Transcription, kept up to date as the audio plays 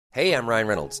Hey, I'm Ryan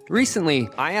Reynolds. Recently,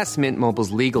 I asked Mint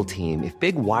Mobile's legal team if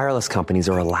big wireless companies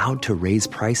are allowed to raise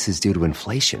prices due to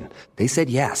inflation. They said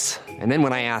yes. And then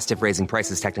when I asked if raising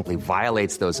prices technically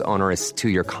violates those onerous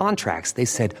two-year contracts, they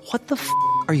said, "What the f***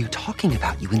 are you talking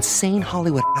about, you insane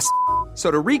Hollywood ass?" So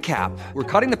to recap, we're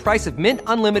cutting the price of Mint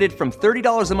Unlimited from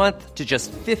 $30 a month to just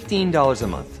 $15 a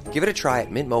month. Give it a try at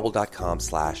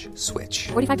mintmobile.com/switch.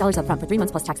 $45 up front for 3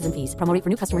 months plus taxes and fees. Promo rate for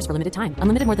new customers for limited time.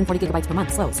 Unlimited more than 40 gigabytes per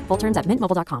month. Slows full terms at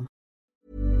mintmobile.com.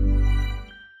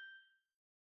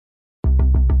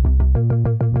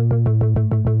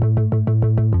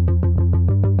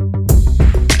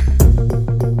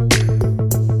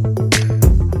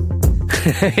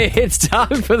 It's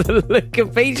time for the Luke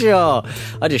and Pete Show.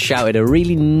 I just shouted a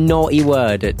really naughty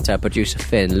word at producer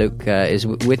Finn. Luke is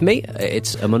with me.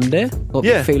 It's a Monday. Hope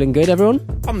you're feeling good, everyone.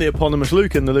 I'm the eponymous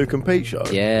Luke in the Luke and Pete Show.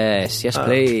 Yes,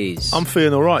 please. I'm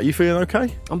feeling all right. You feeling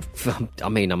okay? I'm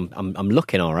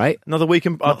looking all right. Another week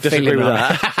in... I disagree with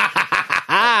that.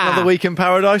 Another week in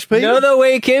paradise, Pete? Another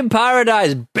week in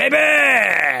paradise, baby!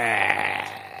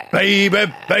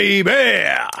 Baby!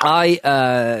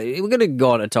 We're going to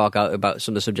go on and talk about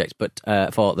some of the subjects, but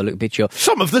for the Luke Pete Show.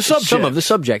 Some of the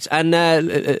subjects. And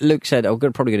Luke said,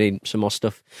 we're probably going to need some more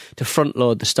stuff to front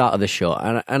load the start of the show.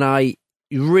 And I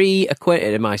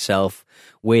reacquainted myself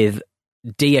with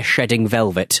Deer Shedding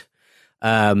Velvet.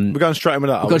 We're going straight in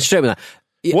with that. I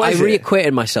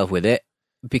reacquainted myself with it.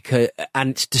 And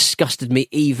it's disgusted me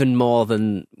even more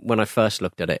than when I first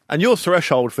looked at it. And your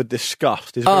threshold for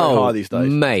disgust is very high these days.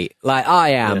 Mate, like I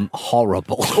am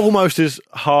horrible. It's almost as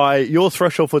high. Your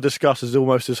threshold for disgust is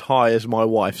almost as high as my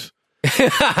wife's.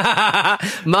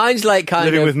 Mine's like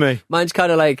living with me. Mine's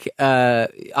kind of like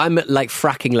I'm at like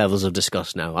fracking levels of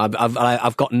disgust now.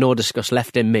 I've got no disgust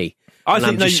left in me.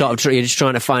 You're just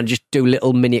trying to do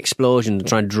little mini explosions and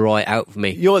try and draw it out for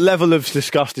me. Your level of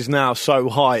disgust is now so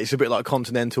high, it's a bit like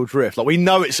continental drift. Like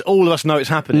all of us know it's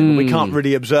happening, but we can't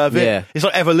really observe it. Yeah. It's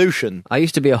like evolution. I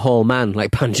used to be a whole man like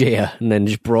Pangea, and then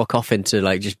just broke off into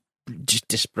like just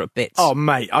disparate bits. Oh,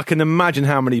 mate, I can imagine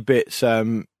how many bits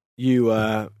you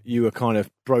are kind of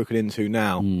broken into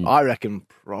now. I reckon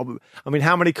probably. I mean,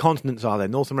 how many continents are there?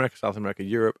 North America, South America,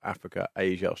 Europe, Africa,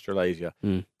 Asia, Australasia.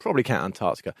 Probably count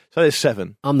Antarctica. So there's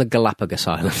 7. I'm the Galapagos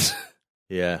Islands.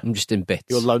 Yeah, I'm just in bits.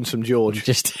 You're Lonesome George.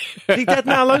 Is he dead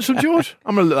now, Lonesome George?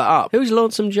 I'm going to look that up. Who's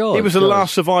Lonesome George? He was the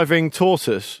last surviving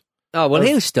tortoise. Oh well,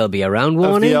 he'll still be around,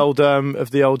 won't he? Of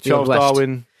the old Charles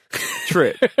Darwin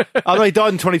trip. Oh no, he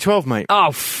died in 2012, mate. Oh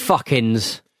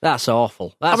fuckings. That's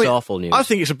awful. That's awful news. I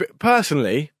think it's a bit,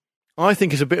 personally, I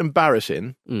think it's a bit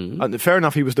embarrassing. And fair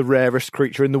enough, he was the rarest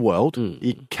creature in the world.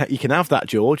 You can have that,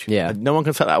 George. Yeah. No one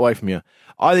can take that away from you.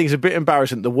 I think it's a bit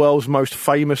embarrassing that the world's most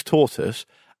famous tortoise,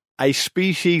 a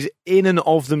species in and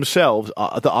of themselves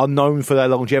that are known for their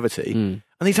longevity, and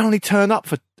he's only turned up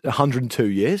for 102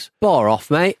 years. Bore off,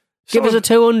 mate. Give us a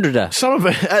 200er. Some of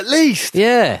it, at least.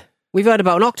 Yeah. We've heard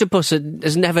about an octopus that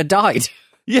has never died.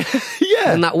 Yeah.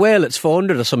 And that whale that's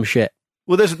 400 or some shit.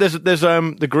 Well, there's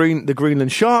the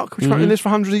Greenland shark, which apparently lives for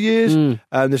hundreds of years.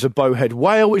 There's a bowhead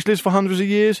whale, which lives for hundreds of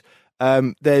years.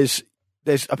 There's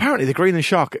apparently the Greenland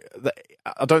shark.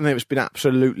 I don't think it's been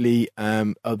absolutely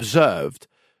observed,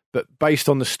 but based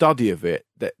on the study of it,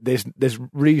 that there's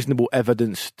reasonable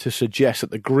evidence to suggest that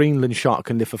the Greenland shark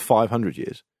can live for 500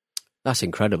 years. That's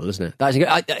incredible, isn't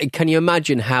it? Can you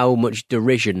imagine how much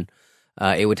derision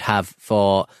it would have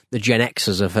for the Gen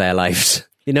Xers of their lives?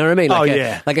 You know what I mean?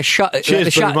 Like a shark's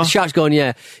going,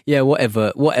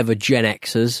 whatever Gen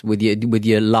Xers with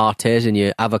your lattes and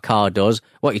your avocados.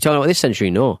 What, you're talking about this century?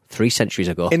 No, 3 centuries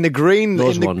ago. In the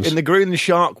Greenland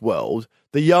shark world,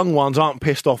 the young ones aren't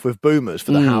pissed off with boomers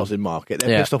for the housing market.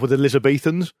 They're pissed off with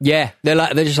Elizabethans. Yeah, they're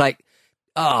just like,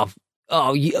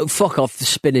 you fuck off the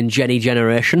spinning Jenny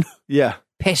generation. Yeah.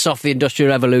 Piss off the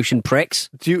Industrial Revolution pricks.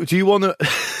 Do you want to...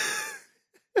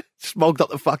 Smogged up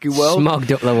the fucking world.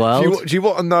 Smogged up the world. Do you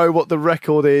want to know what the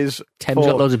record is? Thames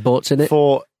got loads of boats in it.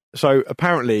 So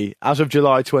apparently, as of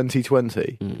July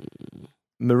 2020,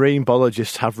 marine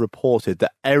biologists have reported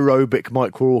that aerobic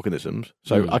microorganisms.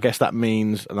 So I guess that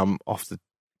means, and I'm off the,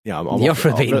 I'm off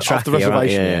the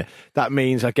reservation. Yeah. That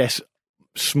means, I guess,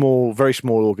 very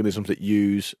small organisms that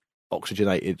use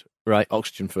oxygenated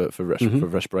oxygen for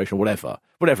respiration, whatever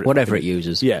it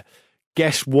uses. Yeah.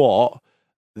 Guess what?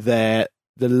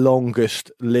 The longest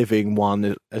living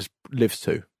one lives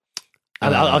to.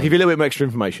 And I'll give you a little bit of extra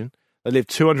information. They live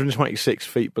 226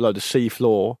 feet below the sea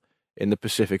floor in the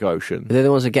Pacific Ocean. They're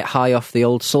the ones that get high off the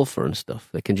old sulphur and stuff.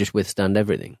 They can just withstand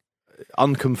everything.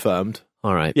 Unconfirmed.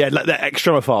 All right. Yeah, like the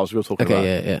extremophiles we were talking about.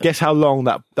 Yeah. Guess how long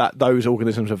that those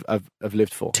organisms have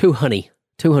lived for?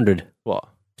 200. What?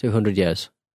 200 years.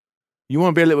 You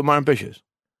want to be a little bit more ambitious?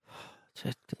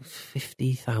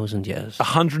 50,000 years.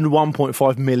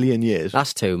 101.5 million years.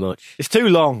 That's too much. It's too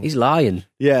long. He's lying.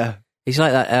 Yeah. He's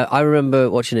like that. I remember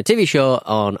watching a TV show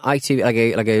on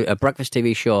ITV, like a breakfast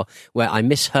TV show, where I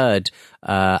misheard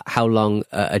how long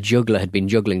a juggler had been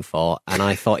juggling for, and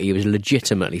I thought he was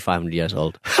legitimately 500 years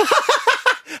old.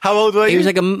 How old were you? He was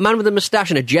like a man with a moustache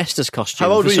and a jester's costume.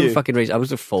 How old for were some you? fucking reason. I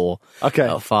was 4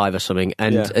 or 5 or something.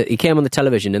 And Yeah. he came on the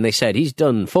television and they said he's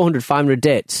done 400, 500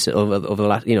 dates over the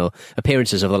last,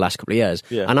 appearances over the last couple of years.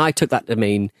 Yeah. And I took that to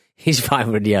mean he's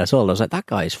 500 years old. I was like, that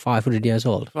guy is 500 years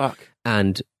old. Fuck.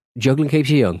 And juggling keeps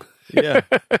you young. Yeah.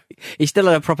 He still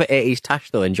had a proper 80s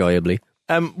tash, though, enjoyably.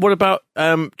 What about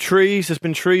trees? There's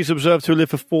been trees observed to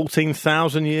live for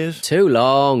 14,000 years. Too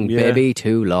long, Yeah. baby,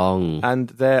 too long. And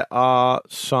there are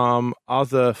some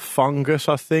other fungus,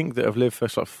 I think, that have lived for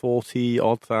like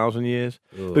 40-odd thousand years.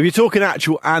 But if you're talking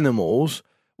actual animals,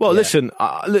 well, listen,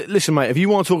 mate, if you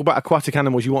want to talk about aquatic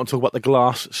animals, you want to talk about the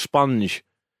glass sponge.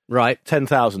 Right.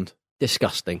 10,000.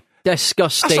 Disgusting.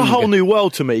 Disgusting. That's a whole new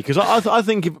world to me, because I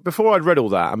think before I'd read all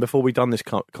that and before we'd done this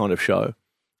kind of show,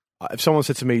 if someone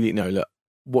said to me, look,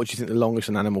 what do you think the longest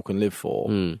an animal can live for?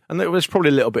 And there was probably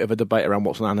a little bit of a debate around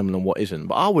what's an animal and what isn't,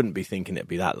 but I wouldn't be thinking it'd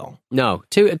be that long. No,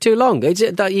 too long. Is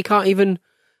it that you can't even...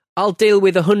 I'll deal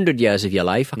with 100 years of your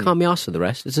life. I can't be asked for the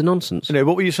rest. It's a nonsense.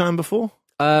 What were you saying before?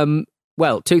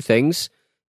 Well, 2 things.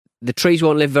 The trees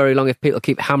won't live very long if people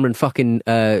keep hammering fucking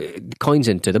coins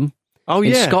into them. Oh,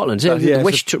 in yeah. Scotland. Yeah,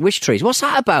 wish trees. What's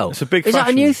that about? It's a big Is that a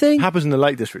fashion. new thing? Happens in the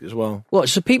Lake District as well. What,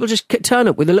 so people just turn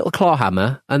up with a little claw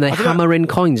hammer and they hammer in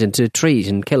coins into trees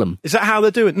and kill them? Is that how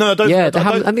they do it? No, I don't. Yeah, I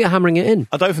I think they're hammering it in.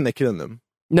 I don't think they're killing them.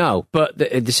 No, but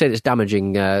they say it's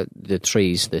damaging the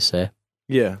trees, they say.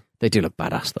 Yeah. They do look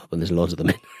badass, though, when there's loads of them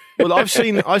in. Well, I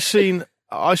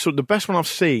saw the best one I've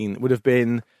seen would have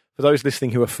been, for those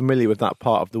listening who are familiar with that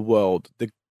part of the world,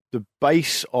 the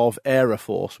base of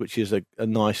Aeroforce, which is a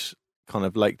nice kind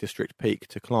of Lake District peak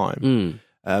to climb.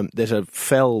 There's a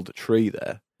felled tree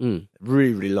there,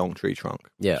 really, really long tree trunk,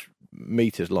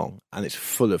 meters long, and it's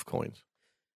full of coins.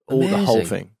 The whole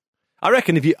thing. I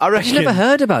reckon I've just never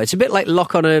heard about it. It's a bit like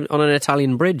lock on an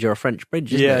Italian bridge or a French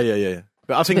bridge, isn't it? Yeah.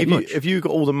 But I think if you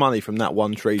got all the money from that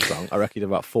one tree trunk, I reckon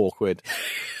about £4. Which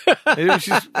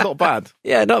is not bad.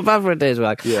 Yeah, not bad for a day's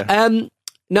work. Yeah.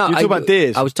 No, you talking about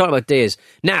deers. I was talking about deers.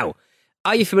 Now,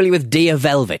 are you familiar with deer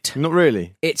velvet? Not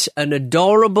really. It's an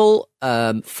adorable,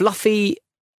 fluffy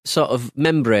sort of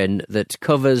membrane that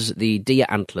covers the deer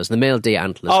antlers, the male deer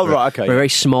antlers. Oh, right, okay. For a very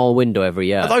small window every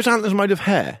year. Are those antlers made of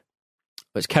hair?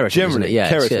 It's keratin, Generally, isn't it? Yeah,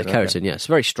 keratin, keratin. Yeah, it's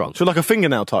very strong. So like a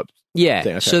fingernail type. Yeah.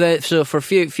 Thing, okay. So for a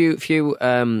few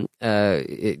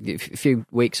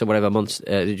weeks or whatever months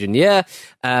in the year,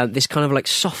 this kind of like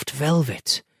soft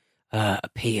velvet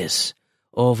appears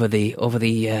over the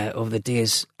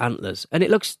deer's antlers, and it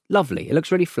looks lovely. It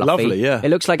looks really fluffy. Lovely, yeah. It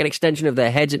looks like an extension of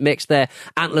their heads. It makes their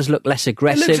antlers look less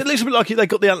aggressive. It looks a bit like they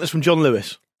got the antlers from John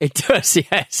Lewis. It does,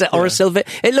 yes. Or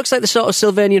it looks like the sort of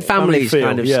Sylvanian families feel,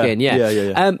 kind of yeah. skin, yeah.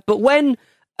 Yeah. But when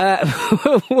the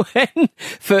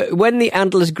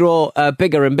antlers grow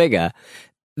bigger and bigger,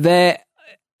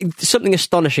 something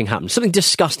astonishing happens. Something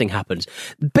disgusting happens.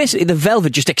 Basically, the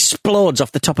velvet just explodes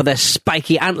off the top of their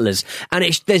spiky antlers, and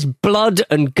there's blood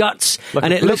and guts, like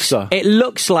and it looks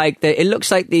like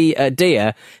the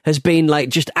deer has been like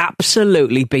just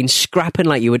absolutely been scrapping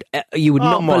like you would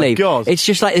not believe. God. It's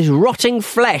just like this rotting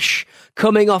flesh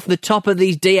coming off the top of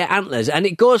these deer antlers, and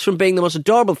it goes from being the most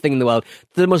adorable thing in the world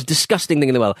to the most disgusting thing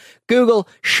in the world. Google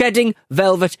shedding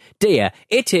velvet deer.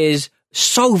 It is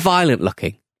so violent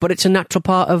looking. But it's a natural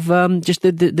part of just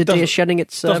the deer shedding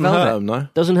its velvet. Doesn't hurt them, no?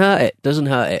 Doesn't hurt it.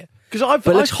 But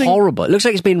it looks horrible. It looks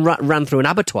like it's been ran through an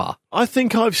abattoir. I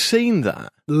think I've seen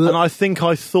that. And I think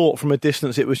I thought from a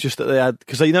distance it was just that they had...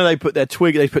 Because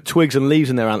they put twigs and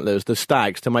leaves in their antlers, the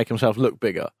stags, to make themselves look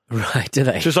bigger. Right, do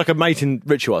they? So it's like a mating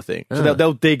ritual, I think. So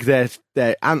they'll dig their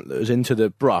antlers into the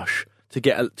brush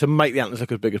to make the antlers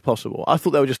look as big as possible. I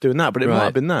thought they were just doing that, but it might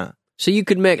have been that. So you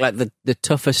could make like the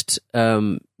toughest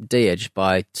deer just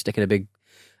by sticking a big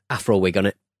afro wig on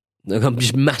it.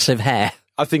 Just massive hair.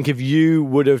 I think if you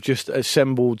would have just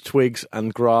assembled twigs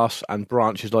and grass and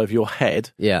branches over your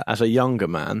head as a younger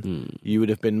man, you would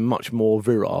have been much more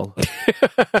virile.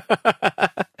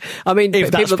 I mean,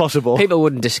 if that's possible. People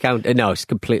wouldn't discount it. No, it's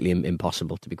completely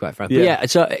impossible, to be quite frank. Yeah. But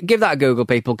so give that a Google,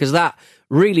 people, because that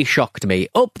really shocked me.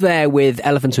 Up there with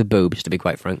elephants with boobs, to be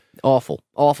quite frank. Awful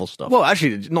stuff. Well,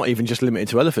 actually, not even just limited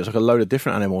to elephants, like a load of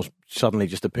different animals suddenly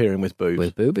just appearing with boobs.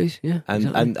 With boobies, yeah. And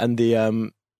exactly.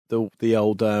 and the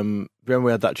old remember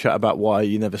we had that chat about why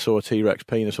you never saw a T-Rex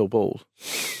penis or balls?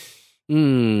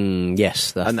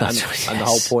 Yes, and the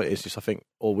whole point is just, I think,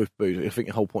 or with booze, I think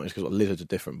the whole point is because lizards are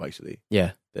different, basically.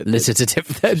 Yeah, lizards are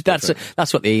different.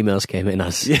 That's what the emails came in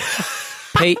as. Yeah.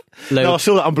 Pete, Luke, no, I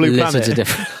saw that on Blue Planet. Lizards are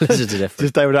different. Lizards are different.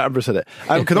 Just David Attenborough said it.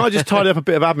 Can I just tidy up a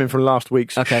bit of admin from last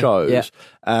week's shows?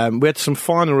 Yeah. We had some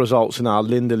final results in our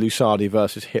Linda Lusardi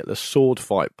versus Hitler sword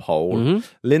fight poll. Mm-hmm.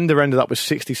 Linda ended up with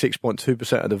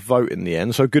 66.2% of the vote in the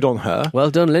end, so good on her.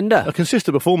 Well done, Linda. A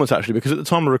consistent performance, actually, because at the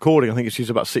time of recording, I think she's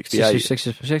about 68.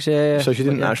 66, yeah. So she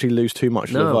didn't actually lose too much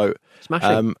of the vote.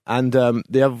 Smashing. And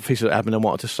the other piece of admin I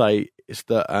wanted to say is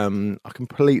that I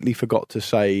completely forgot to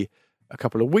say a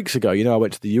couple of weeks ago, I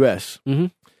went to the US,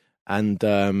 and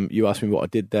you asked me what I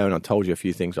did there, and I told you a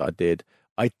few things that I did.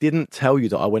 I didn't tell you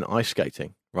that I went ice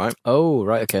skating, right? Oh,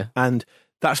 right, okay. And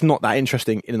that's not that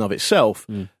interesting in and of itself,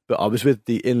 but I was with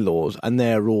the in-laws, and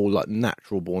they're all like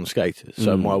natural-born skaters.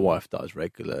 So my wife does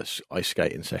regular ice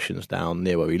skating sessions down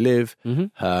near where we live.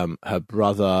 Her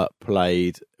brother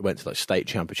went to like state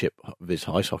championship with his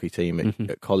ice hockey team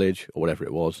at college, or whatever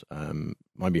it was,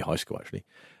 maybe high school, actually.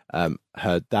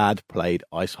 Her dad played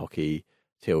ice hockey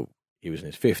till he was in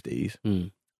his 50s.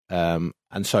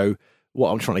 And so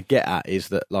what I'm trying to get at is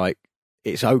that, like,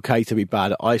 it's okay to be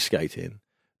bad at ice skating,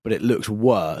 but it looks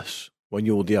worse when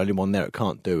you're the only one there that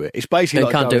can't do it. It's basically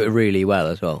they can't do it really well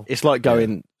as well. It's like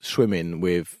going swimming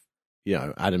with,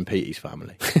 Adam Peaty's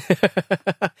family.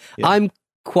 I'm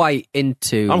quite a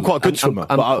good swimmer,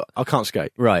 but I can't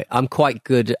skate. Right. I'm quite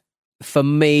good. For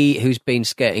me, who's been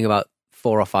skating about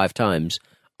 4 or 5 times,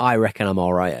 I reckon I'm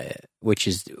all right at it, which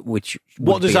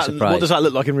what does that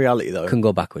look like in reality, though? I can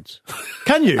go backwards.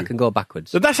 Can you? I can go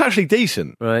backwards. So that's actually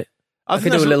decent, right? I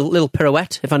can do a little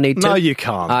pirouette if I need to. No, you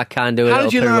can't. I can do a little pirouette. How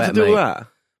did you know how to do that?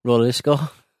 Roller disco.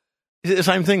 Is it the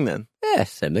same thing then? Yeah,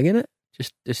 same thing, isn't it?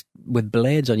 Just with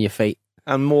blades on your feet.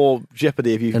 And more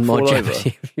jeopardy if you can fall over.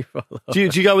 If you fall over. Do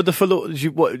you go with the full?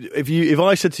 If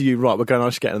I said to you, right, we're going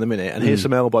ice skating in a minute, and here's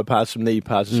some elbow pads, some knee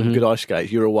pads, and some good ice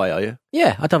skates, you're away, are you?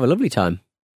 Yeah, I'd have a lovely time.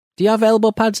 Do you have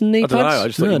elbow pads and knee pads? I don't know. I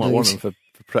just thought you might want them for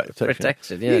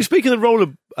protection. Yeah. Speaking of roller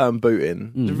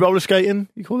booting, roller skating,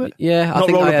 you call it? Yeah, not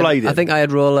rollerblading. I think I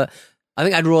had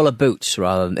roller boots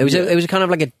rather than it was kind of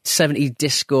like a 70s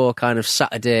disco kind of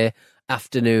Saturday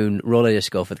afternoon roller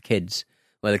disco for the kids.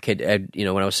 Where the kid,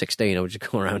 when I was 16, I would just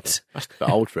go around. That's a bit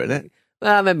old for it, isn't it?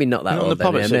 Well, maybe not that old.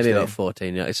 Then, maybe about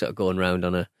 14. It's sort of going round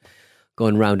and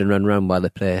run around while they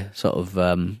play sort of.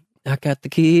 I got the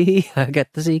key, I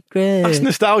got the secret. That's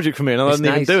nostalgic for me, and I didn't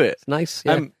even do it. It's nice.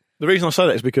 Yeah. The reason I say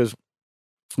that is because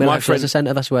Millhouse Leisure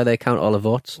Centre, that's where they count all the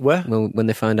votes. Where? When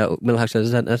they find out Millhouse Leisure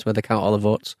Centre, that's where they count all the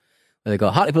votes. Where they go,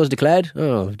 Hartlepool's declared.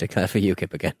 Oh, declare for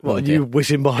UKIP again. What, and you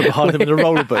whizzing behind them in a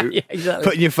roller boot? Yeah, exactly.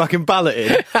 Putting your fucking ballot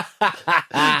in.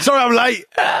 Sorry, I'm late.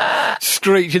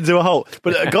 Screech into a hole.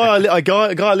 But a guy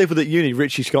I live with at uni,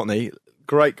 Richie Scottney,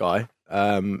 great guy.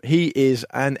 He is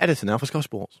an editor now for Sky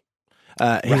Sports.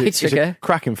 He's a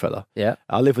cracking fella. Yeah,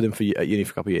 I lived with him at uni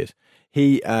for a couple of years.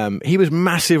 He was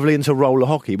massively into roller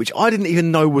hockey, which I didn't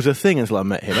even know was a thing until I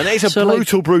met him. And it's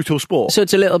a brutal sport. So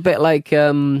it's a little bit like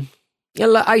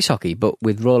like ice hockey, but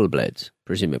with rollerblades,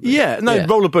 presumably.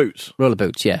 Roller boots. Roller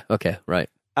boots, yeah. Okay, right.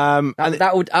 And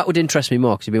that would interest me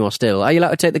more because you'd be more still. Are you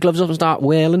allowed to take the gloves off and start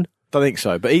wailing? Don't think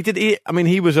so. But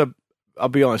he was I'll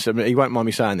be honest, he won't mind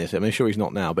me saying this. I'm sure he's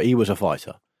not now, but he was a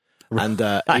fighter. And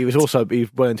he was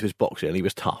well into his boxing, and he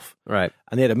was tough. Right.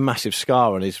 And he had a massive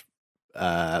scar on his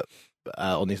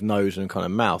nose and kind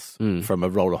of mouth from a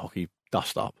roller hockey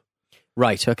dust up.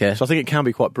 Right. Okay. So I think it can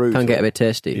be quite brutal. Can get a bit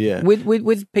tasty. Yeah.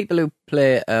 With people who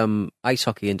play ice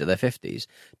hockey into their 50s,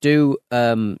 do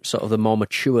sort of the more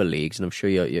mature leagues, and I'm sure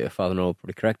your father-in-law will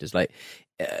probably correct us. Like,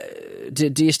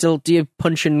 do you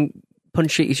punch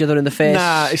each other in the face?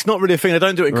 Nah, it's not really a thing. They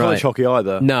don't do it in college hockey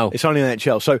either. No. It's only in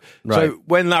NHL. So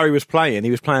when Larry was playing,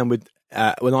 he was playing with,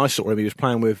 when I saw him, he was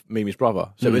playing with Mimi's brother.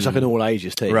 So it was like an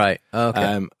all-ages team. Right,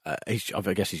 okay.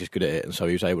 I guess he's just good at it, and so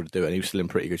he was able to do it, and he was still in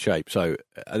pretty good shape. So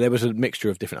there was a mixture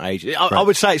of different ages. I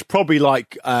would say it's probably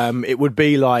like, it would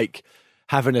be like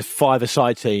having a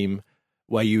five-a-side team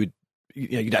where you'd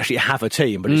actually have a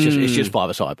team, but it's just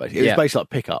five-a-side, basically. It was basically like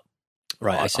pick-up.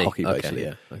 Right, I see. Hockey, basically.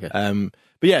 Okay, yeah. Okay.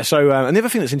 But yeah, so and the other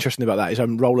thing that's interesting about that is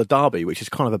roller derby, which is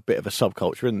kind of a bit of a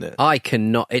subculture, isn't it? I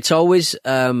cannot. It's always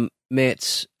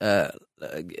mates,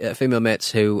 female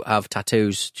mates who have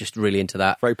tattoos, just really into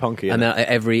that. Very punky. And then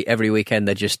every weekend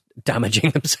they're just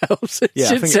damaging themselves. Yeah,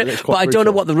 I think it's quite but I don't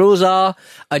know what the rules are.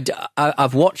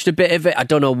 I've watched a bit of it. I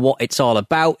don't know what it's all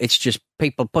about. It's just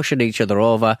people pushing each other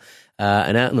over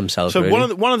and hurting themselves. So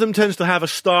really. one of them tends to have a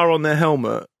star on their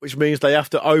helmet, which means they have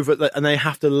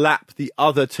to lap the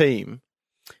other team.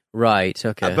 Right,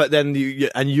 okay. But then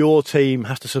your team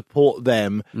has to support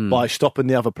them by stopping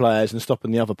the other players and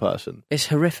stopping the other person. It's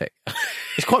horrific.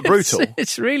 It's quite brutal.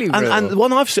 It's really brutal. And the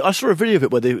one I saw a video of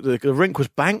it where the rink was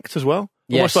banked as well,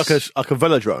 almost like a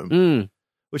velodrome,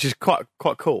 which is quite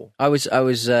cool. I went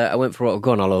for I've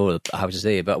gone all over the houses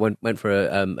here, but I went for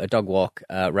a dog walk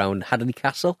around Hadley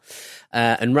Castle,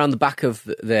 and round the back of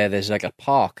there's like a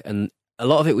park, and a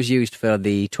lot of it was used for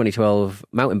the 2012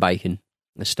 mountain biking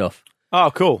and stuff. Oh,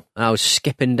 cool! And I was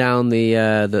skipping down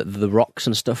the rocks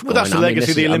and stuff. Well, that's the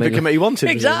legacy the Olympic Committee wanted.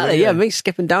 Exactly. Yeah, me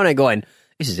skipping down there, going,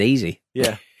 "This is easy."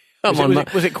 Yeah.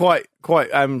 Was it quite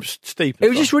steep? It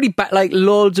was just really like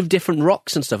loads of different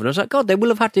rocks and stuff, and I was like, God, they will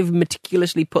have had to have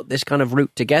meticulously put this kind of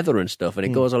route together and stuff, and it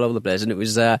goes all over the place. And it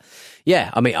was, I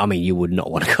mean, you would not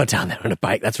want to go down there on a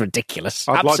bike. That's ridiculous.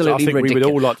 Absolutely I think ridiculous.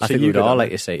 we would all like to see you. We'd all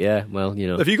like to see. Yeah, well, you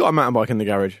know. Have you got a mountain bike in the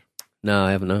garage? No,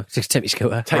 I haven't. No, just take me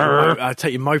scooter. Take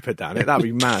your moped down it. That'd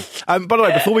be mad. By the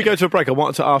way, before we go to a break, I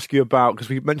wanted to ask you about, because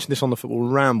we mentioned this on the Football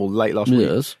Ramble late last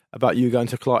week, about you going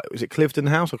to was it Cliveden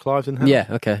House or Cliveden House? Yeah.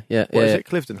 Okay. Yeah. What is it?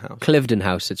 Cliveden House. Cliveden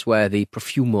House. It's where the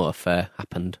Profumo affair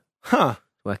happened. Huh.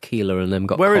 Where Keeler and them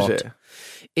got Where caught. is it?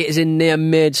 It is in near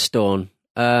Maidstone.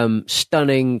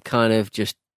 Stunning, kind of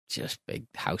just big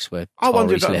house where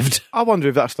Tories lived. I wonder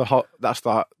if that's the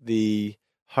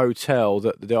hotel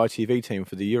that the ITV team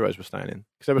for the Euros were staying in,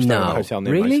 because they were staying in a hotel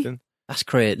near Maidstone. That's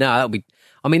great. No,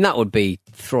 that would be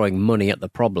throwing money at the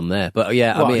problem there. But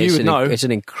yeah, well, it's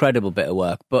an incredible bit of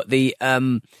work. But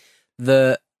I'm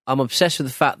obsessed with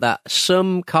the fact that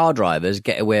some car drivers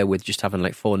get away with just having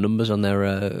like 4 numbers on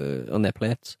their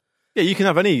plates. Yeah, you can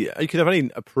have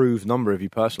any approved number if you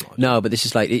personalise. No, but this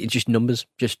is like it's just numbers.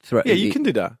 Just throw. Yeah, you can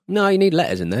do that. No, you need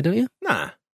letters in there, don't you?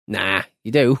 Nah,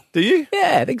 you do. Do you?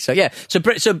 Yeah, I think so. Yeah.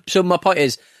 So my point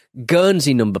is,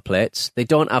 Guernsey number plates, they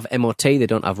don't have MOT, they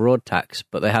don't have road tax,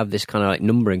 but they have this kind of like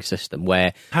numbering system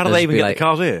where. How do they even get the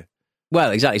cars here?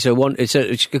 Well, exactly. So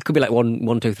it could be like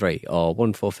 123 or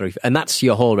 143, and that's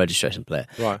your whole registration plate.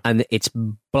 Right. And it's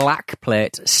black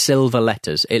plate, silver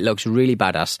letters. It looks really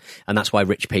badass, and that's why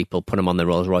rich people put them on their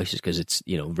Rolls Royces, because it's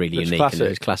really unique classic. And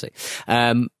it's classic.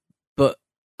 But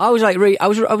I was like, I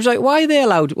was like, why are they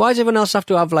allowed? Why does everyone else have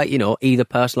to have like either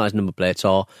personalised number plates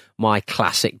or my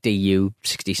classic DU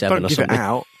 67 or something? Don't give it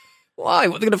out. Why?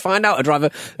 What are they going to find out? I drive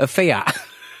a Fiat.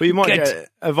 Well, you might get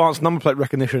advanced number plate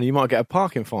recognition. You might get a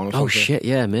parking fine or something. Oh shit!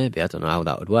 Yeah, maybe. I don't know how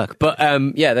that would work. But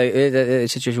a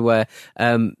situation where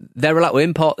they're allowed to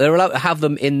import. They're allowed to have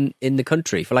them in the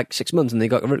country for like 6 months, and they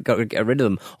got to get rid of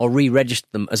them or re-register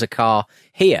them as a car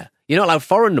here. You're not allowed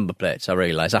foreign number plates, I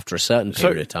realise, after a certain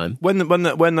period of time. When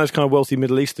those kind of wealthy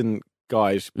Middle Eastern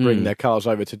guys bring their cars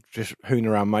over to just hoon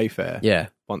around Mayfair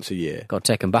once a year. Got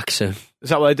to take them back soon. Is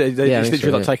that what they do? They're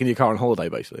literally like taking your car on holiday,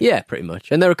 basically? Yeah, pretty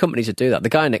much. And there are companies that do that. The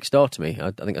guy next door to me,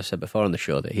 I think I said before on the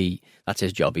show that that's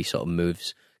his job. He sort of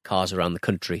moves cars around the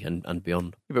country and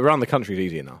beyond. Yeah, but around the country is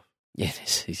easy enough. Yeah, it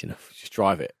is easy enough. Just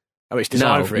drive it. I mean, it's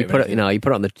designed for it. You put it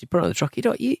on the truck.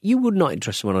 You would not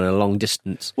interest someone on a long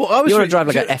distance. Well, you want to drive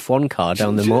like an F1 car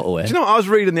down the motorway. Do you know what I was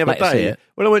reading the other day?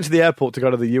 When I went to the airport to go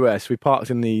to the US, we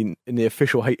parked in the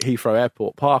official Heathrow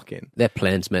Airport parking. They're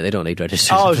planes, mate. They don't need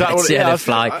registration. Oh, is that what it is? They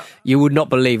fly. You would not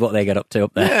believe what they get up to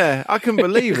up there. Yeah, I couldn't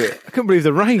believe it. I couldn't believe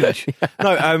the range.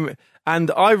 No,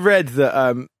 and I read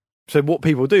that. So what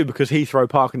people do, because Heathrow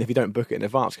parking, if you don't book it in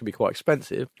advance, can be quite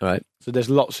expensive. Right. So there's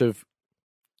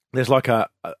like a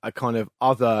kind of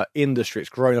other industry. It's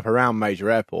grown up around major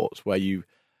airports where you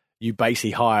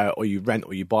basically hire or you rent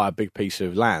or you buy a big piece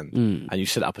of land and you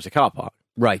set it up as a car park.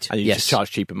 Right. And you just charge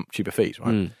cheaper fees,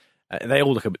 right? They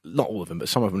all look not all of them, but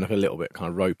some of them look a little bit kind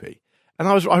of ropey. And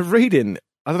I was reading,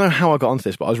 I don't know how I got onto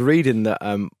this, but I was reading that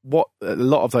what a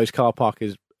lot of those car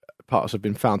parks have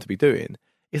been found to be doing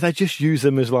is they just use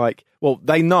them as like, well,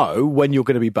 they know when you're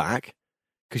going to be back,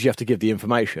 because you have to give the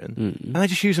information, and they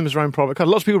just use them as their own private car.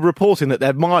 Lots of people are reporting that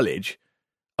their mileage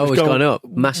has gone up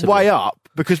massively. Way up,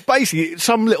 because basically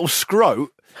some little scrote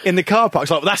in the car park's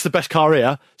like, well, that's the best car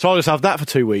here, so I'll just have that for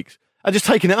 2 weeks. I'm just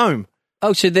taking it home.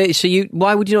 Oh,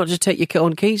 why would you not just take your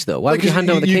own keys, though? Why would you hand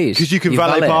over the keys? Because you can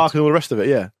valet park and all the rest of it,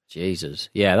 yeah. Jesus.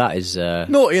 Yeah, that is...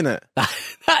 naughty, isn't it?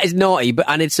 That is naughty,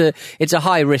 and it's a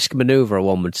high-risk manoeuvre,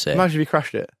 one would say. Imagine if you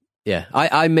crashed it. Yeah,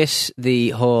 I miss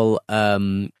the whole...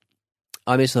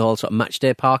 sort of match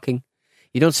day parking.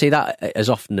 You don't see that as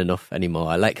often enough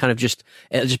anymore. Like, kind of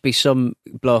it'll just be some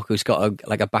bloke who's got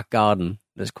a back garden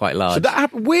that's quite large. So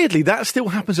weirdly, that still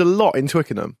happens a lot in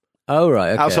Twickenham. Oh,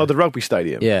 right. Okay. Outside the rugby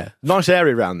stadium. Yeah. Nice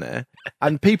area around there.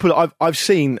 And people I've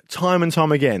seen time and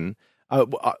time again,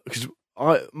 because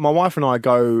my wife and I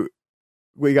go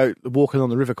we go walking on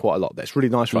the river quite a lot. That's really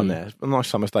nice around there. It's a nice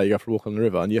summer's day, you go for a walk on the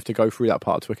river, and you have to go through that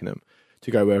part of Twickenham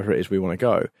to go wherever it is we want to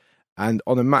go. And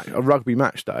on a rugby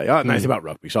match day, I don't know anything about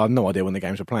rugby, so I have no idea when the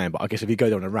games are playing, but I guess if you go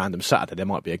there on a random Saturday, there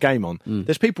might be a game on.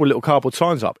 There's people with little cardboard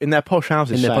signs up in their posh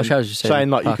houses saying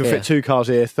like, you can fit 2 cars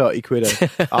here, 30 quid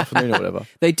an afternoon or whatever.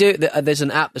 They do. There's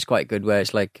an app that's quite good where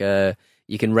it's like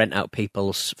you can rent out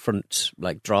people's front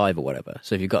like drive or whatever.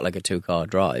 So if you've got like a 2-car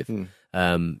drive,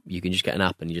 you can just get an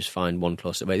app and you just find one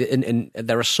close away. And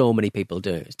there are so many people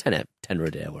doing it. It's 10 a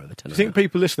day or whatever. Do you think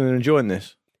people listening are enjoying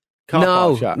this?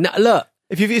 No, look.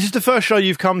 If this is the first show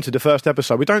you've come to, the first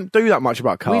episode, we don't do that much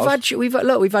about cars.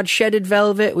 We've had shedded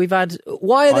velvet. We've had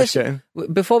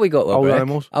before we go to a break,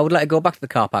 animals. I would like to go back to the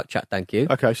car park chat. Thank you.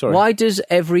 Okay, sorry. Why does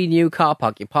every new car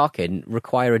park you park in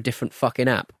require a different fucking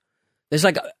app? There's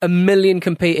like a million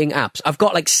competing apps. I've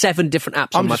got like 7 different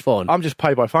apps on my phone. I'm just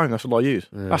pay by phone. That's all I use.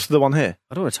 Yeah. That's the one here.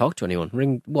 I don't want to talk to anyone.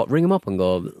 Ring them up and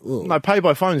go. Ugh. No, pay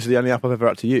by phone is the only app I've ever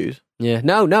had to use. Yeah,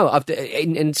 no.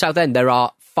 In Southend there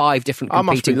are 5 different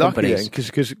competing companies. I must be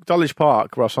lucky because Dulwich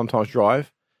Park, where I sometimes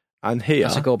drive, and here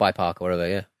that's a go by park or whatever.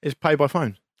 Yeah, is pay by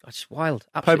phone. That's wild.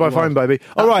 Absolutely pay by phone, baby.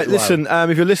 All right, listen.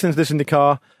 If you're listening to this in the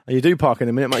car and you do park in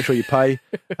a minute, make sure you pay.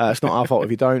 It's not our fault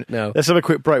if you don't. No. Let's have a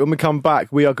quick break. When we come back,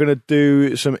 we are going to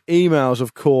do some emails.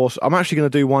 Of course, I'm actually going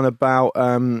to do one about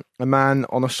a man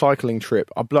on a cycling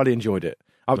trip. I bloody enjoyed it.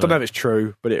 I don't know if it's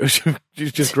true, but it was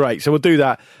just great. So we'll do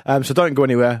that. So don't go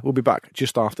anywhere. We'll be back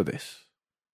just after this.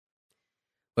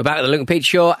 We're back at the Luke and Pete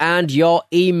Show and your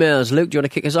emails. Luke, do you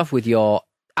want to kick us off with your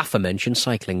aforementioned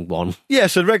cycling one? Yeah,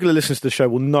 so regular listeners to the show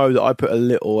will know that I put a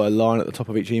little line at the top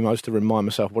of each email just to remind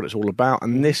myself what it's all about.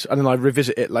 And then I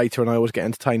revisit it later and I always get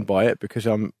entertained by it because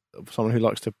I'm someone who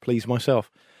likes to please myself.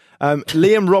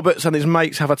 Liam Roberts and his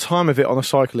mates have a time of it on a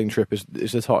cycling trip is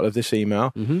the title of this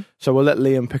email. Mm-hmm. So we'll let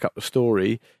Liam pick up the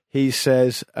story. He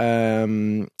says...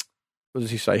 what does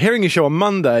he say? Hearing your show on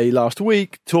Monday last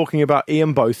week, talking about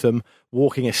Ian Botham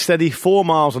walking a steady 4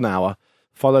 miles an hour,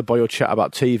 followed by your chat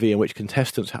about TV in which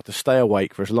contestants had to stay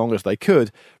awake for as long as they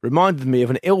could, reminded me of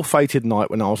an ill-fated night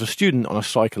when I was a student on a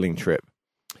cycling trip.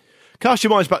 Cast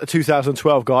your minds back to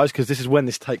 2012, guys, because this is when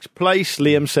this takes place.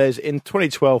 Liam says, in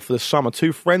 2012 for the summer,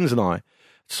 2 friends and I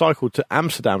cycled to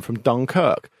Amsterdam from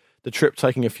Dunkirk. The trip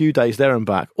taking a few days there and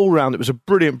back. All round, it was a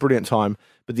brilliant, brilliant time,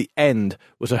 but the end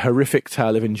was a horrific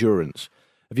tale of endurance.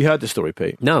 Have you heard this story,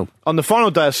 Pete? No. On the final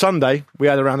day of Sunday, we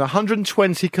had around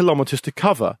 120 kilometres to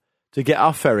cover to get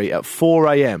our ferry at 4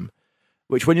 a.m,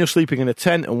 which when you're sleeping in a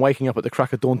tent and waking up at the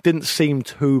crack of dawn didn't seem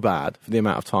too bad for the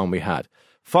amount of time we had.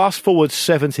 Fast forward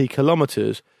 70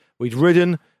 kilometres, we'd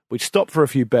ridden, we'd stopped for a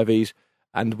few bevies,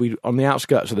 and we on the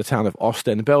outskirts of the town of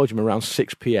Ostend, Belgium, around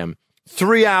 6 p.m.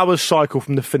 3 hours cycle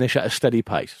from the finish at a steady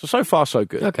pace. So far, so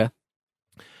good. Okay.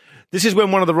 This is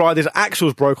when one of the riders'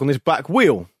 axles broke on his back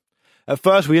wheel. At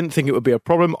first, we didn't think it would be a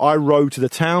problem. I rode to the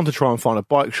town to try and find a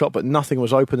bike shop, but nothing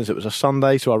was open as it was a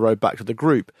Sunday, so I rode back to the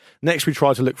group. Next, we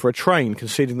tried to look for a train,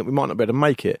 conceding that we might not be able to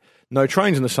make it. No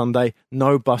trains on the Sunday,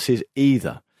 no buses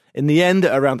either. In the end,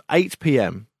 at around 8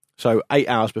 p.m, so 8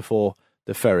 hours before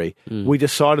the ferry, we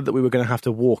decided that we were going to have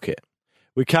to walk it.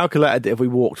 We calculated that if we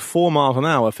walked 4 miles an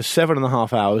hour for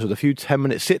 7.5 hours with a few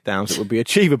 10-minute sit-downs, it would be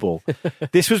achievable.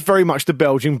 This was very much the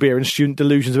Belgian beer and student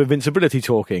delusions of invincibility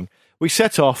talking. We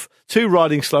set off, 2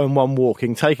 riding slow and 1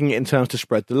 walking, taking it in turns to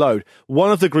spread the load.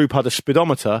 One of the group had a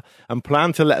speedometer and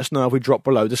planned to let us know if we dropped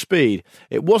below the speed.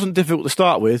 It wasn't difficult to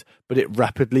start with, but it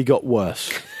rapidly got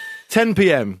worse. 10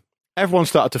 p.m, everyone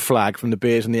started to flag from the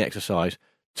beers and the exercise.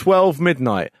 12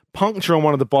 midnight, puncture on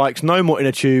one of the bikes, no more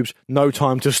inner tubes, no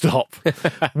time to stop.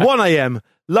 1 a.m,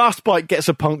 last bike gets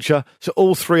a puncture, so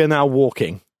all 3 are now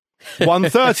walking.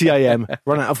 1:30 a.m,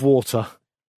 run out of water.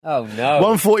 Oh no.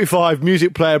 1:45,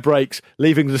 music player breaks,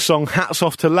 leaving the song Hats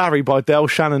Off to Larry by Del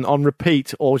Shannon on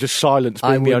repeat, or just silence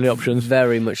being the only options.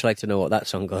 Very much like to know what that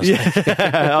song goes.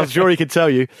 Yeah, I'm sure he could tell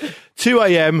you. 2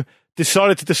 a.m,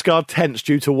 decided to discard tents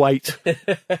due to weight.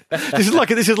 This is like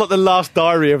the last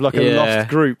diary of a lost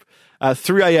group.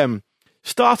 3 a.m,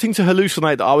 starting to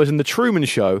hallucinate that I was in the Truman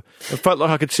Show and felt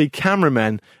like I could see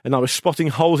cameramen and I was spotting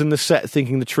holes in the set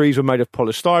thinking the trees were made of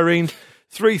polystyrene.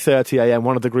 3:30 a.m,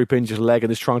 one of the group injures a leg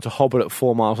and is trying to hobble at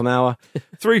 4 miles an hour.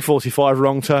 3:45,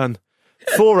 wrong turn.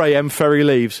 4 a.m, ferry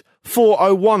leaves.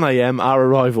 4:01 a.m, our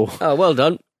arrival. Oh, well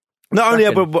done. Not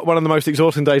only but one of the most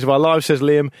exhausting days of our lives, says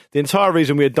Liam. The entire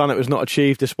reason we had done it was not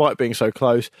achieved, despite being so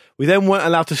close. We then weren't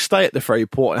allowed to stay at the ferry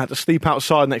port and had to sleep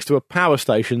outside next to a power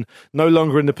station, no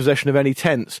longer in the possession of any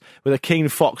tents, with a keen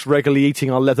fox regularly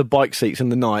eating our leather bike seats in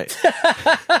the night.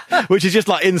 Which is just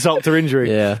like insult to injury.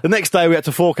 Yeah. The next day we had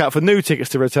to fork out for new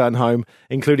tickets to return home,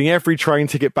 including every train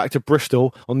ticket back to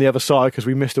Bristol on the other side because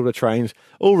we missed all the trains.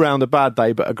 All round a bad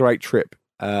day, but a great trip.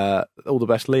 All the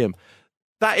best, Liam.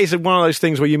 That is one of those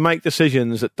things where you make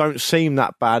decisions that don't seem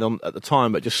that bad at the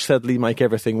time, but just steadily make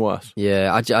everything worse.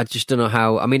 Yeah, I just don't know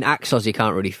how. I mean, axles you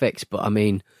can't really fix, but I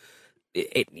mean,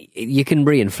 you can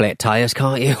reinflate tyres,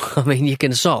 can't you? I mean, you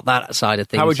can sort that side of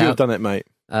things out. How would you have done it, mate?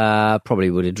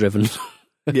 Probably would have driven.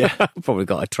 Yeah. Probably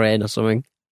got a train or something.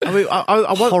 I mean,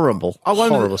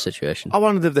 horrible situation. I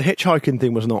wondered if the hitchhiking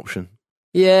thing was an option.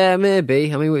 Yeah,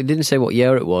 maybe. I mean, we didn't say what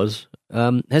year it was.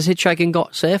 Has hitchhiking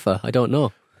got safer? I don't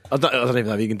know. I don't even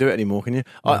know if you can do it anymore, can you?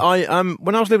 No. I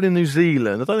when I was living in New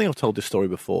Zealand, I don't think I've told this story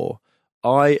before.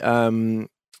 I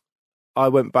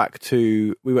went back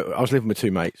to I was living with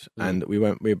two mates, and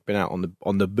we'd been out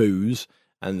on the booze,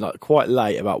 and like quite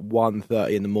late, about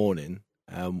 1:30 in the morning.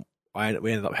 We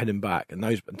ended up heading back, and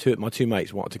my two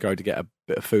mates wanted to go to get a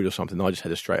bit of food or something. And I just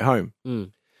headed straight home.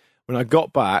 When I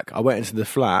got back, I went into the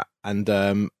flat, and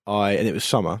it was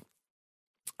summer,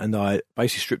 and I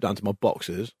basically stripped down to my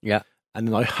boxers. Yeah. And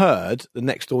then I heard the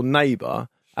next door neighbour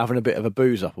having a bit of a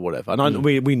booze up or whatever. And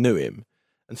we knew him.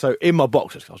 And so in my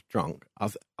boxers, 'cause I was drunk,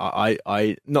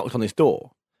 I knocked on his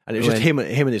door. And it was just him and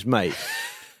his mate.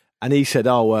 And he said,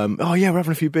 oh yeah, we're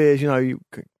having a few beers, you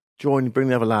join, bring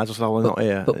the other lads. I said, oh, we're not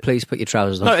here. But please put your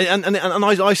trousers on. No, and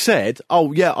I said,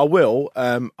 oh yeah, I will.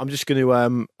 I'm just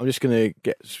gonna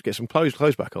get some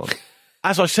clothes back on.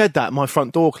 As I said that, my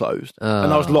front door closed,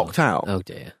 and I was locked out. Oh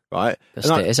dear! Right, that's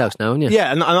at his house now, aren't you?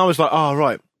 Yeah, and I was like, oh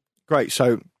right, great.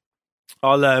 So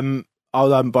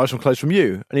I'll buy some clothes from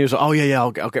you. And he was like, oh yeah,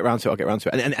 I'll get round to it.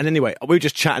 And anyway, we were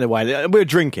just chatting away. We were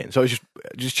drinking, so I was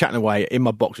just chatting away in my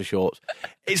boxer shorts.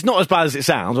 It's not as bad as it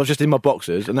sounds. I was just in my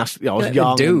boxers, and that's I was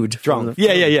young, dude, drunk.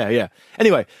 Yeah.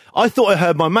 Anyway, I thought I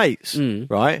heard my mates,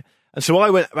 right, and so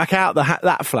I went back out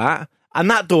that flat. And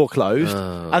that door closed,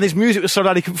 and his music was so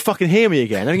loud he couldn't fucking hear me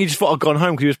again. I think he just thought I'd gone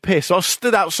home because he was pissed. So I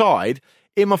stood outside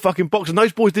in my fucking box, and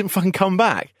those boys didn't fucking come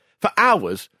back for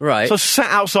hours. Right. So I sat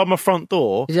outside my front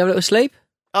door. Did you have a little sleep?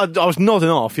 I was nodding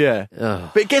off, yeah.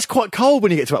 Oh. But it gets quite cold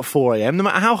when you get to about 4 a.m, no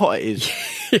matter how hot it is.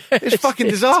 It's fucking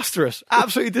disastrous.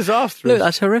 Absolutely disastrous. Look,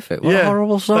 that's horrific. What a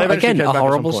horrible story. Again, a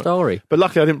horrible story. But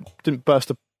luckily I didn't burst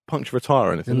a puncture a tyre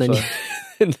or anything.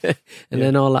 And then,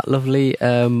 then all that lovely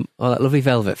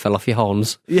velvet fell off your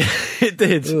horns. Yeah, it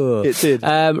did. Ugh. It did.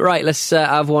 Right, let's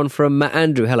have one from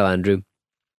Andrew. Hello, Andrew.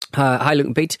 Hi, Luke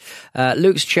and Pete.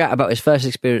 Luke's chat about his first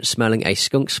experience smelling a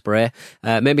skunk spray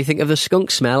made me think of the skunk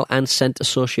smell and scent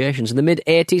associations. In the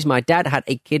mid-'80s, my dad had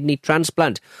a kidney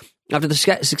transplant. After the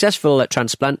successful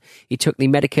transplant, he took the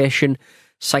medication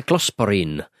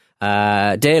cyclosporine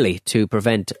daily to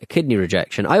prevent kidney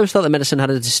rejection. I always thought the medicine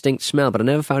had a distinct smell, but I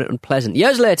never found it unpleasant.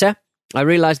 Years later, I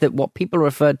realised that what people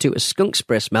referred to as skunk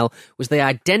spray smell was the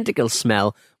identical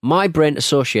smell my brain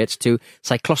associates to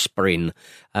cyclosporine.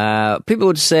 People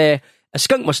would say, a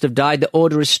skunk must have died, the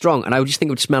odour is strong, and I would just think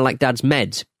it would smell like Dad's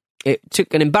meds. It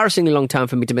took an embarrassingly long time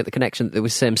for me to make the connection that it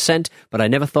was the same scent, but I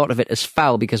never thought of it as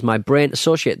foul because my brain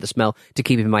associated the smell to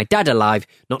keeping my dad alive,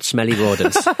 not smelly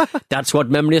rodents. That's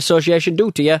what memory association do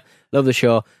to you. Love the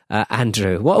show.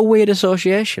 Andrew, what a weird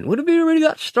association. Would it be really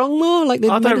that strong though? Like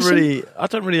the medicine? I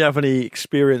don't really have any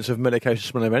experience of medication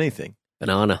smell of anything.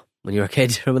 Banana. When you're a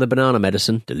kid, remember the banana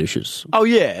medicine? Delicious. Oh,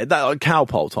 yeah, that like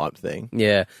cowpole type thing.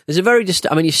 Yeah. There's a very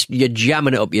you're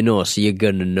jamming it up your nose, so you're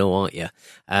going to know, aren't you?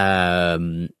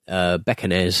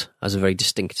 Beckonaise has a very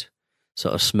distinct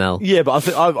sort of smell. Yeah, but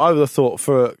I would have thought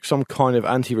for some kind of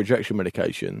anti-rejection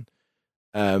medication,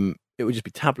 it would just be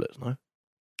tablets, no?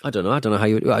 I don't know how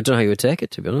you would take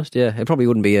it, to be honest. Yeah, it probably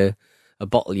wouldn't be a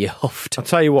bottle you huffed. I'll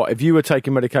tell you what, if you were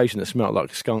taking medication that smelled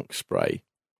like skunk spray,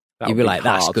 you'd be like,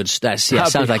 hard. That's good stuff. Yeah,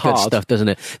 sounds like hard. Good stuff, doesn't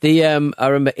it? I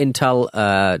remember Intel,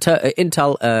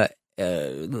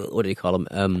 what do you call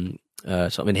them?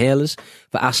 Sort of inhalers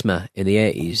for asthma in the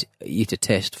 80s used to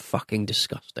taste fucking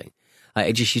disgusting.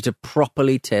 It just used to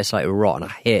properly taste like rotten. I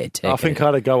hated it. I think I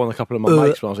had a go on a couple of my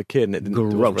mates when I was a kid, and it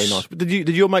wasn't very nice. But did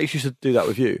your mates used to do that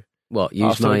with you? What,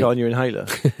 use my... go on your inhaler?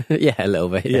 Yeah, a little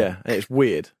bit. Yeah, and it's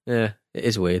weird. Yeah, it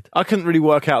is weird. I couldn't really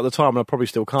work out at the time, and I probably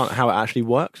still can't, how it actually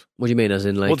works. What do you mean, as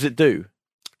in, like... What does it do?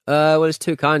 Well, there's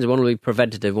two kinds. One will be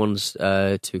preventative, one's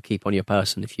to keep on your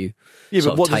person if you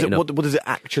what does it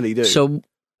actually do? So,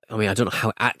 I mean, I don't know how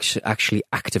it actually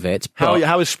activates.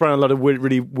 How is spraying a lot of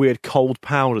really weird cold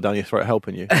powder down your throat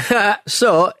helping you?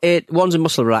 So one's a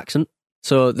muscle relaxant.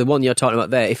 So the one you're talking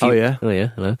about there, if you...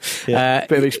 hello. Yeah,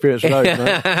 bit of experience with those,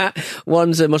 no?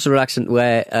 One's a muscle relaxant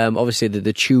where obviously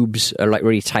the tubes are like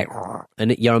really tight,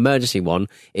 and your emergency one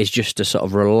is just to sort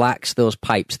of relax those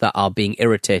pipes that are being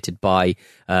irritated by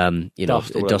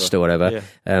dust or whatever,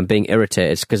 being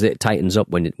irritated, because it tightens up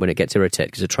when it gets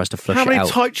irritated, because it tries to flush it out. How many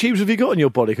tight tubes have you got in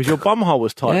your body? Because your bumhole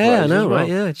was tight. Yeah, I know, right?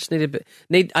 Yeah, I just needed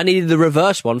I needed the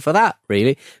reverse one for that,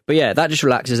 really. But yeah, that just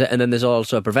relaxes it, and then there's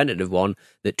also a preventative one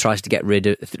that tries to get rid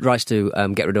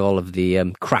of all of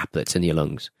the crap that's in your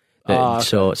lungs.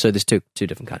 So there's two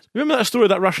different kinds. Remember that story of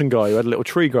that Russian guy who had a little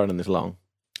tree growing in his lung?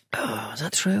 Oh, is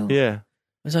that true? Yeah.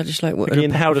 Was that just like what? He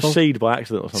inhaled a seed by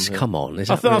accident or something. Come on,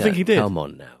 I think he did. Come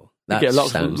on now, you get a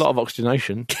lot of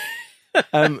oxygenation.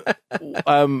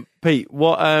 Pete,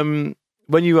 what?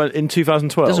 When you were in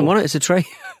 2012, doesn't want it. It's a tree.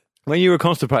 When you were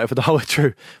constipated for the whole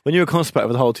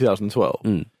 2012,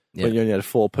 when you only had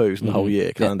 4 poos in the whole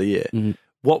year, calendar year,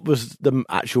 what was the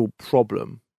actual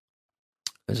problem?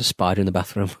 There's a spider in the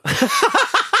bathroom.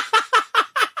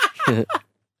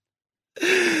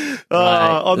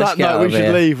 On that note, we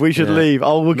should leave. We should leave.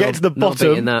 We'll get to the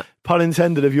bottom, pun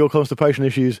intended, of your constipation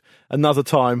issues another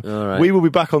time. Right. We will be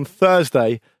back on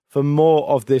Thursday for more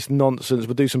of this nonsense.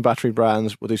 We'll do some battery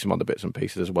brands. We'll do some other bits and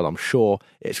pieces as well, I'm sure.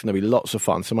 It's going to be lots of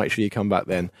fun, so make sure you come back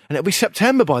then. And it'll be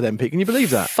September by then, Pete. Can you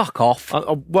believe that? Fuck off.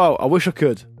 Well, I wish I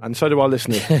could, and so do our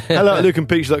listeners. Hello at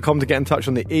lukeandpeteshow.com to get in touch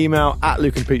on the email, at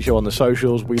Luke and Pete Show on the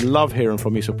socials. We love hearing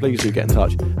from you, so please do get in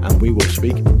touch, and we will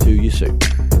speak to you soon.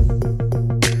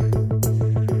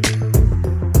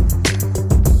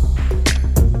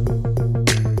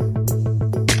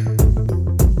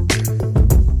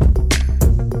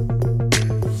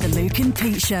 Luke and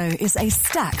Pete Show is a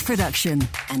Stack production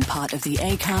and part of the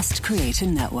Acast Creator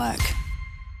Network.